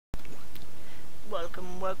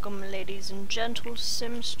Welcome ladies and gentlemen,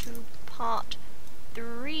 Sims 2 part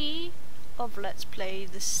 3 of Let's Play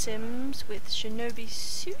The Sims with Shinobi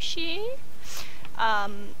Sushi.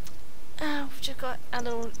 We've just got a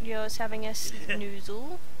little Yo's having a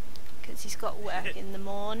snoozle because he's got work in the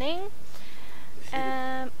morning.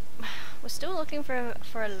 We're still looking for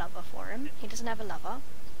a lover for him. He doesn't have a lover.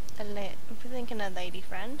 We're thinking a lady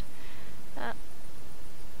friend.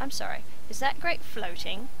 I'm sorry, is that grate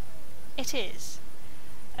floating? It is.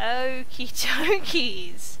 Okie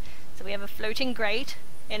dokies. So we have a floating grate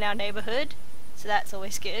in our neighbourhood, so that's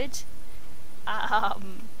always good.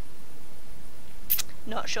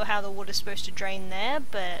 Not sure how the water's supposed to drain there,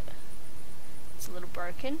 but it's a little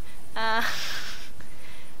broken.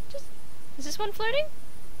 Is this one floating?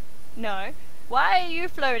 No. Why are you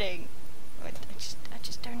floating? I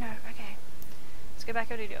just don't know. Okay. Let's go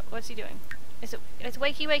back over to do it. What's he doing? It's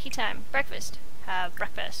wakey time. Breakfast. Have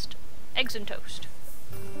breakfast. Eggs and toast.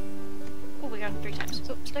 Oh, we're going 3 times.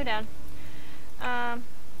 Oh, slow down.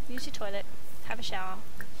 Use your toilet. Have a shower.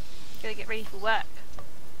 Gotta get ready for work.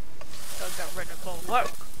 Gotta get ready for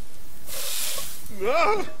work.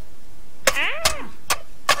 Ah!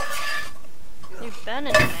 You're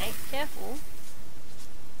burning it, mate. Careful.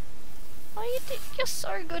 Oh, you're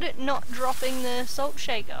so good at not dropping the salt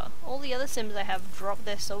shaker. All the other Sims I have drop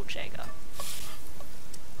their salt shaker.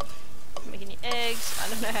 Making your eggs. I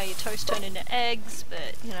don't know how your toast turned into eggs,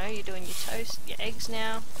 but you know, you're doing your eggs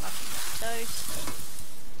now. After your toast.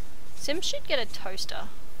 Sims should get a toaster.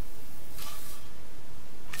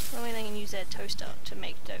 Only they can use their toaster to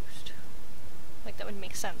make toast. Like that would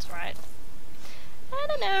make sense, right? I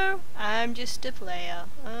don't know. I'm just a player.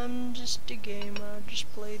 I'm just a gamer.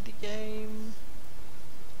 Just played the game.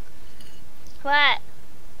 What?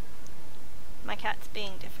 My cat's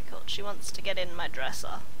being difficult. She wants to get in my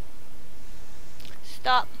dresser.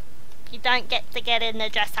 Stop. You don't get to get in the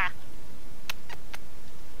dresser.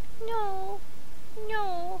 No.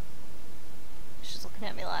 No. She's looking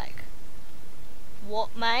at me like,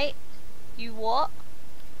 what, mate? You what?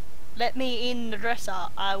 Let me in the dresser.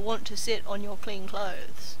 I want to sit on your clean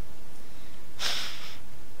clothes.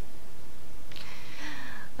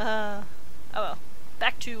 Oh well.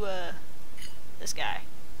 Back to, this guy.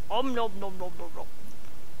 Nom nom nom nom nom nom.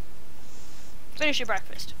 Finish your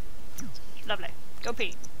breakfast. Lovely. Go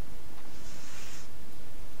pee.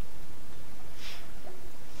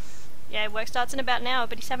 Yeah, work starts in about an hour,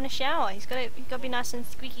 but he's having a shower. He's gotta be nice and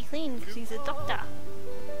squeaky clean because he's a doctor.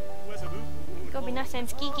 Gotta be nice and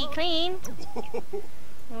squeaky clean.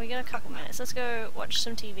 Well, we got a couple minutes. Let's go watch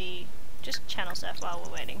some TV. Just channel surf while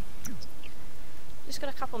we're waiting. Just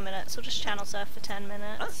got a couple minutes. We'll just channel surf for 10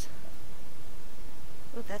 minutes.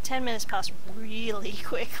 Ooh, that 10 minutes passed really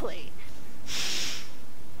quickly.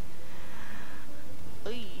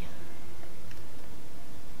 Oy.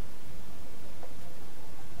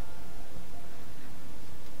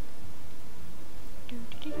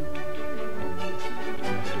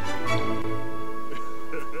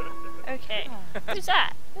 Okay, who's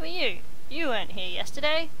that? Who are you? You weren't here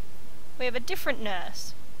yesterday. We have a different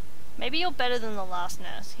nurse. Maybe you're better than the last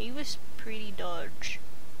nurse. He was pretty dodge.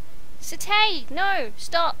 Satay! No!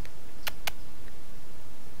 Stop!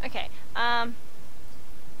 Okay,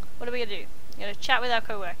 what are we gonna do? We're gonna chat with our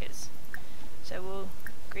co-workers. So we'll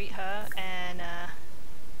greet her and,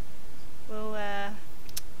 we'll,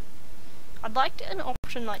 I'd like an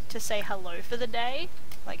option, like, to say hello for the day.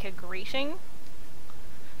 Like a greeting.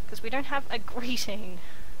 Because we don't have a greeting.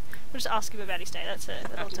 We'll just ask him about his day. That's a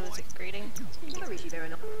greeting.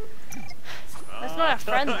 That's not our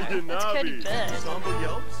friend though. That's Cody Bird.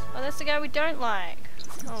 Oh, that's the guy we don't like.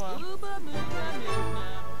 Oh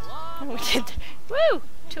well. We did. Woo!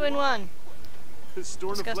 2 in 1.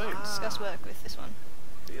 Discuss work with this one.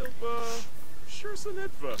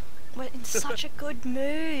 We're in such a good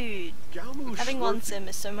mood. Having one sim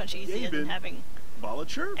is so much easier than having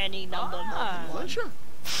any number more than one.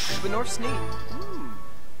 Benor Sneak.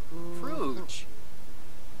 Fruge.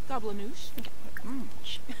 Goblinoosh.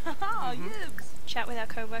 Chat with our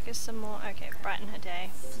co-workers some more. Okay, brighten her day.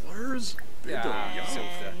 Flurs?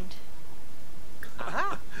 And...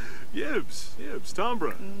 Aha! Yibs,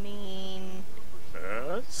 Tombra. Mean...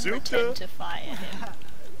 Pretend to fire him.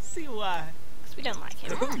 See why. Because we don't like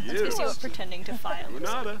him. Oh, yes. Let's see what pretending to fire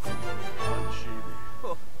looks like.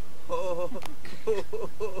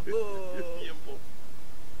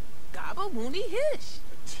 Gaba Woony Hish.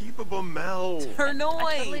 Tipa Bamel. Turnoy.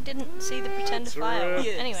 I totally didn't see the pretend to fire one.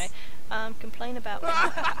 Yes. Anyway, complain about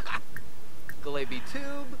Galabi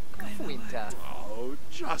Tube. Winter. Oh,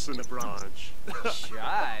 just in a branch. Chives.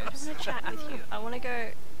 I want to chat with you. I want to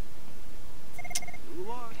go...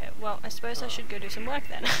 Okay, well, I suppose I should go do some work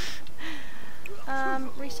then.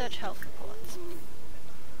 Research health reports.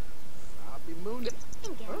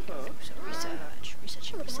 So research.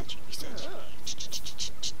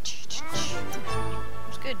 That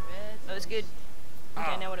was good. That was good.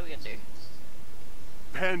 Okay, now what are we gonna do?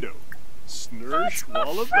 Pando. Snursh my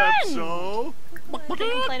Walla friend! Bepso. Don't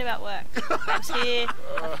complain about work. I was here,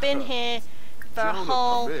 I've been here for a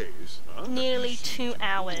whole nearly 2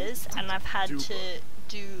 hours, and I've had to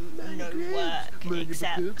do no work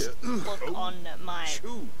except look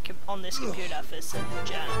on this computer for some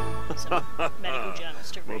medical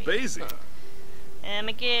journals to Well, read. Basie.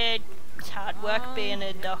 My good. It's hard work being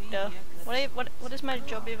a doctor. What is my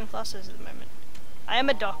job even classed as at the moment? I am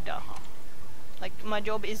a doctor. Like, my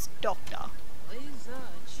job is doctor.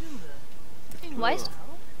 Why is...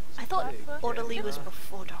 I thought orderly was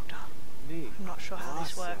before doctor. I'm not sure how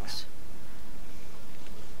this works.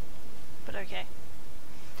 But okay.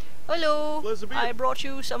 Hello! I brought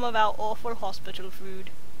you some of our awful hospital food.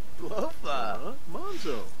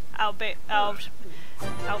 Monzo. Our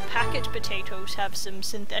packet potatoes have some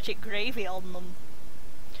synthetic gravy on them.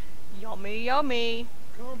 Yummy, yummy.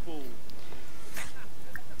 Compo.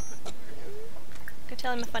 Go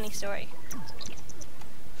tell him a funny story.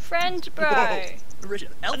 Friend, bro! I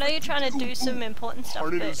know you're trying to do some important stuff,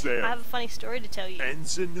 but I have a funny story to tell you.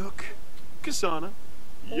 Enzanuk. Kasana.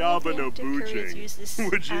 All the Yabano active couriers use this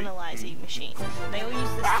Bujing. analyzing machine. They all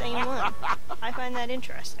use the same one. I find that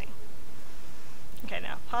interesting. Okay,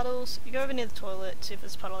 now, puddles. You go over near the toilet, see if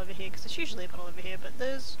there's a puddle over here, because there's usually a puddle over here, but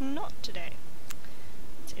there's not today.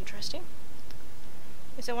 It's interesting.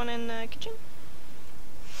 Is there one in the kitchen?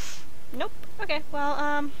 Nope. Okay,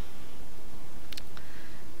 well,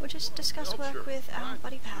 we'll just discuss work with our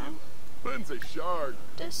buddy pal. Ben's a shard.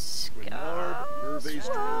 Discuss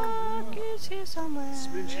work is here somewhere.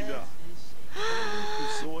 Sminchida.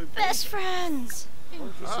 Best friends!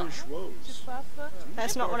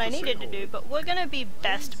 That's not what I needed to do, but we're gonna be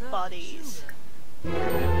best buddies.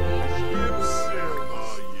 Yibs.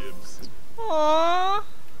 Aww.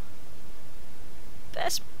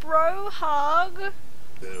 Best bro hug.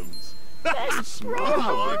 Thems. Best bro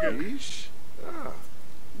hug.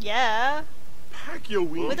 Yeah, Pack your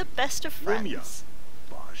wing. we're the best of friends.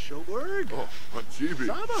 Basha Werg. Oh, Majibi.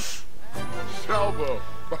 Saba. Shalbo.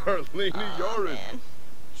 Barlini Aw, Yorin. man.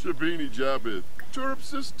 Shabini Jabith. Turp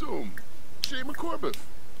System. Shema Corbeth.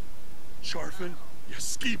 Charfin.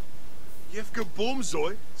 Yaskip. Yevka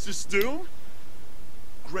Boomzoy. System.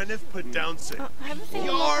 Grenif Padounce. Oh, I have a thing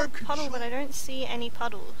about a puddle, but I don't see any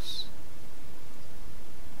puddles.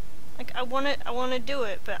 Like, I wanna do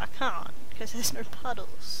it, but I can't, because there's no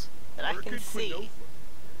puddles that I can see.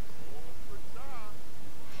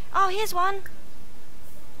 Oh, here's one!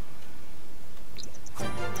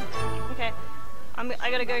 Okay,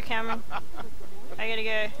 I gotta go, Camron. I gotta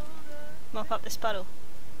go mop up this puddle.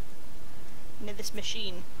 Near this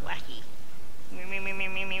machine. Wacky.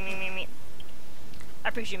 Me. I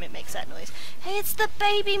presume it makes that noise. Hey, it's the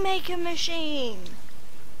baby maker machine!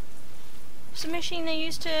 It's a machine they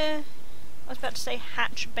use to... I was about to say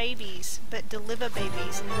hatch babies, but deliver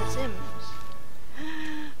babies in The Sims.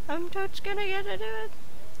 I'm just gonna get to do it.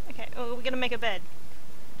 Okay, oh, we're gonna make a bed.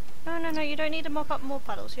 No, you don't need to mop up more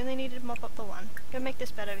puddles. You only need to mop up the one. Go make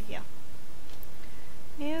this bed over here.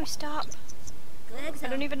 No, stop. I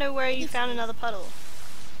don't even know where you found another puddle.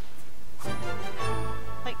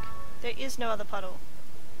 Like, there is no other puddle.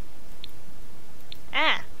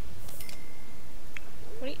 Ah!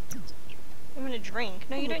 What are you... I'm gonna drink.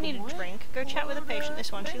 No, you don't need a drink. Go chat with a patient.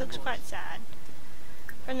 This one, she looks quite sad.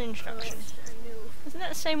 Friendly instruction. Isn't that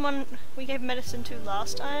the same one we gave medicine to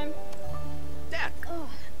last time? Dad.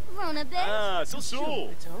 Rona bed. Ah, so.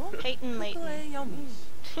 Peyton Layton.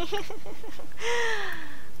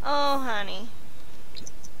 Oh, honey.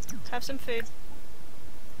 Have some food.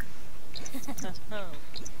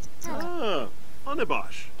 Ah,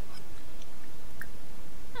 Onibosh.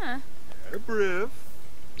 Briv.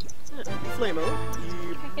 Flamo.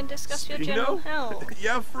 I can discuss your Spino? general health.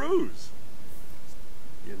 Yeah, Fruz.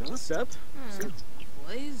 You know, Sept.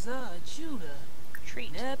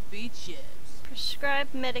 Treat.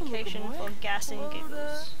 Prescribe medication for gas and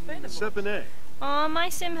giggles. Sepine. Oh, my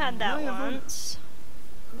sim had that once.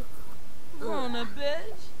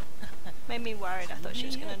 Made me worried. I thought she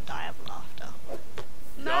was gonna die of laughter.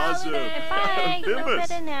 Yazu. Bye. Feel Bimbus.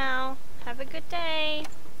 better now. Have a good day.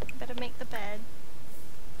 Better make the bed.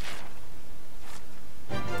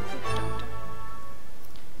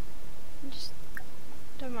 Just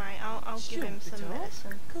don't worry. I'll give him some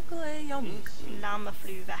medicine. Llama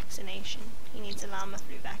flu vaccination. He needs a llama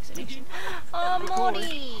flu vaccination. Oh,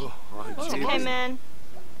 Morty. It's okay, man.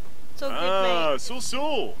 It's all good, mate.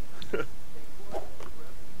 Sul.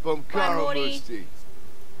 Morty. Bumkaramusti.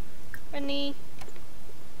 Rennie.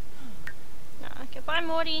 No, okay, bye,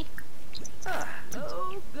 Morty. Oh,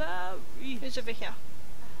 golly. Who's over here?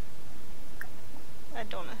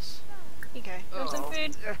 Adonis. Here you go. You want some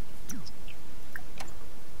food?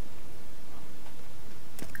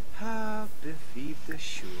 Ha, befief the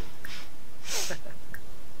shoe.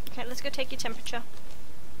 Okay, let's go take your temperature.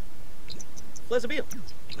 Pleasant meal.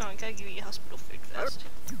 No, I gotta give you your hospital food first.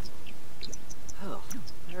 Oh,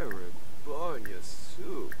 Arabonia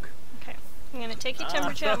souk. Okay, I'm gonna take your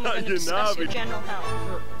temperature and we're gonna discuss your general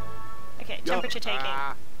health. Okay, temperature taking.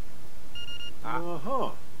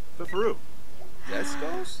 Uh-huh. Fefaru.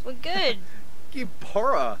 Destos? We're good.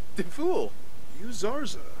 Gipara, the fool.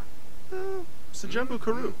 Uzarza. Sajembu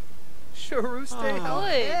Karu. Sharuste. Oh,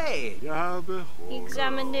 good. Hey. Yabe. You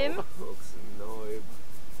examined him, Oxenoid.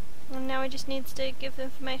 and now he just needs to give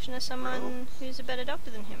information to someone who's a better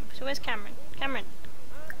doctor than him. So where's Cameron? Cameron,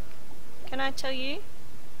 can I tell you?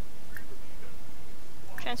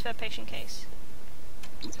 Transfer patient case.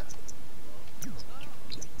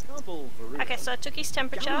 Okay, so I took his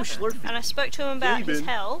temperature, and I spoke to him about his David.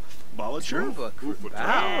 health. Balachu. Turba, Ufata.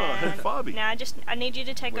 Kurba. And Fabi. Now I need you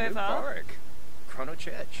to take over. Barak.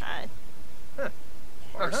 Chronochech.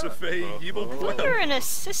 Arsafe. Yibel You were an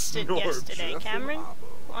assistant Norb. yesterday, Cameron.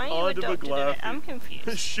 Why are you a doctor today? I'm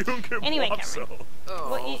confused. Anyway, Cameron,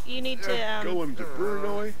 what you need to Goem de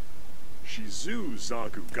Brunoi. Shizu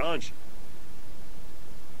Zagu Ganji.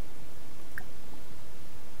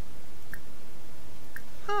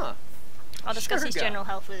 Huh. I'll discuss his Sure, general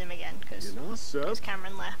health with him again because Seb.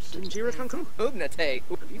 Cameron left. Sinjira Kanku. Ubnate.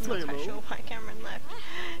 I'm not quite sure why Cameron left.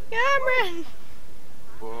 Cameron!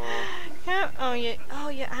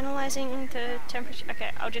 You're analysing the temperature.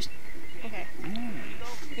 Okay, okay.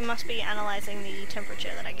 You must be analysing the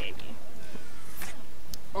temperature that I gave you.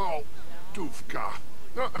 Oh, Dufka.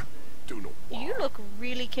 Do no. You look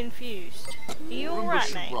really confused. Are you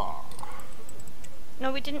alright, mate?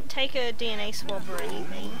 No, we didn't take a DNA swab or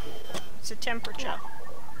anything. It's a temperature.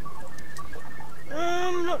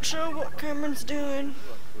 I'm not sure what Cameron's doing.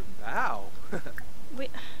 Wow.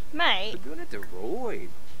 Mate, Laguna de Roy.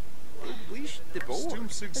 Bleach de Boy.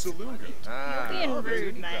 Stumsig Salunga. you're being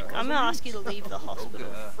rude, mate. I'm gonna ask you to leave the hospital.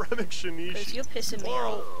 Fremic Because Shinishi. you're pissing me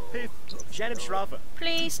off. Hey, Janib Shrafa.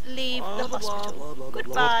 Please leave the hospital.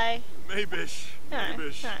 Goodbye. Maybish. No,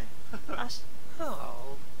 Maybish. no.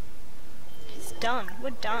 Oh. It's done. We're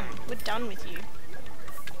done. We're done with you.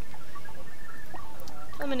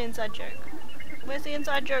 Tell him an inside joke. Where's the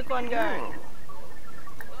inside joke one go?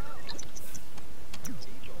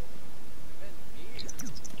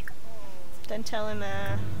 Then tell him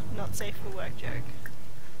a not safe for work joke.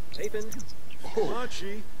 Tapin.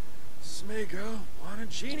 Machi. Smego.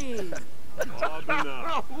 Wanagini.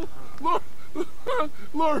 Abina.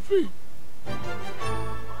 Larpy.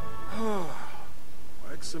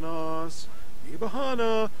 Waxanos.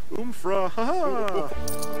 Ibahana. Umfra. Haha.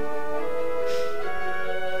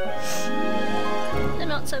 The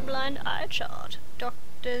not so blind eye chart.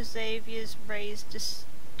 Dr. Xavier raised display.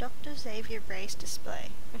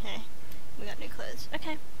 Okay. We got new clothes.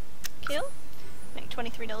 Okay. Cool. Make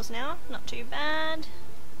 $23 an hour. Not too bad.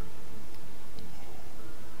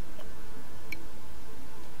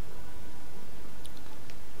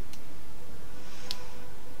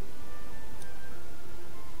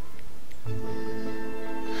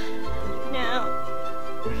 Now,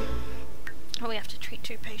 we have to treat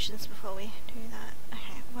 2 patients before we do that.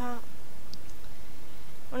 Okay, well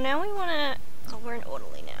now we want to, we're an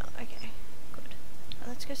orderly now. Okay, good. Now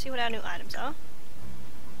let's go see what our new items are.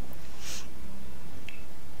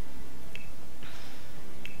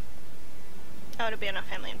 Oh, it'll be on our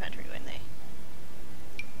family inventory, won't they?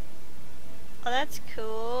 Oh, that's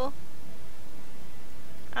cool.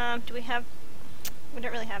 Do we have... We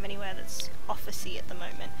don't really have anywhere that's officey at the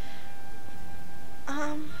moment.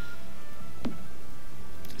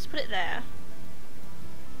 Let's put it there.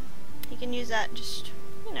 He can use that just,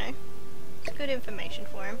 you know, it's good information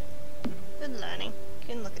for him. Good learning. You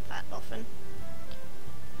can look at that often.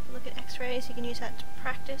 Look at x-rays, you can use that to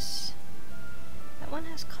practice. That one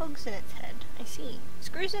has cogs in its head. I see.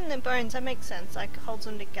 Screws in the bones, that makes sense. Like, holds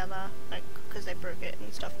them together, like, because they broke it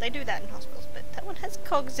and stuff. They do that in hospitals, but that one has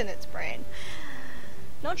cogs in its brain.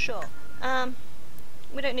 Not sure.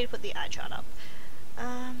 We don't need to put the eye chart up.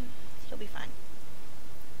 He'll be fine.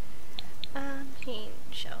 He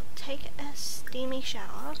shall take a steamy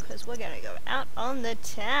shower, because we're going to go out on the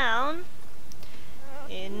town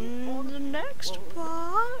in the next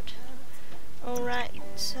part. Alright,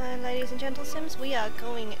 so ladies and gentle sims, we are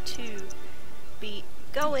going to be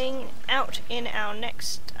going out in our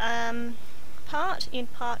next part, in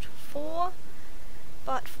part 4.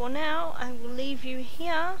 But for now, I will leave you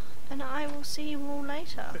here, and I will see you all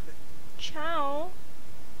later. Ciao!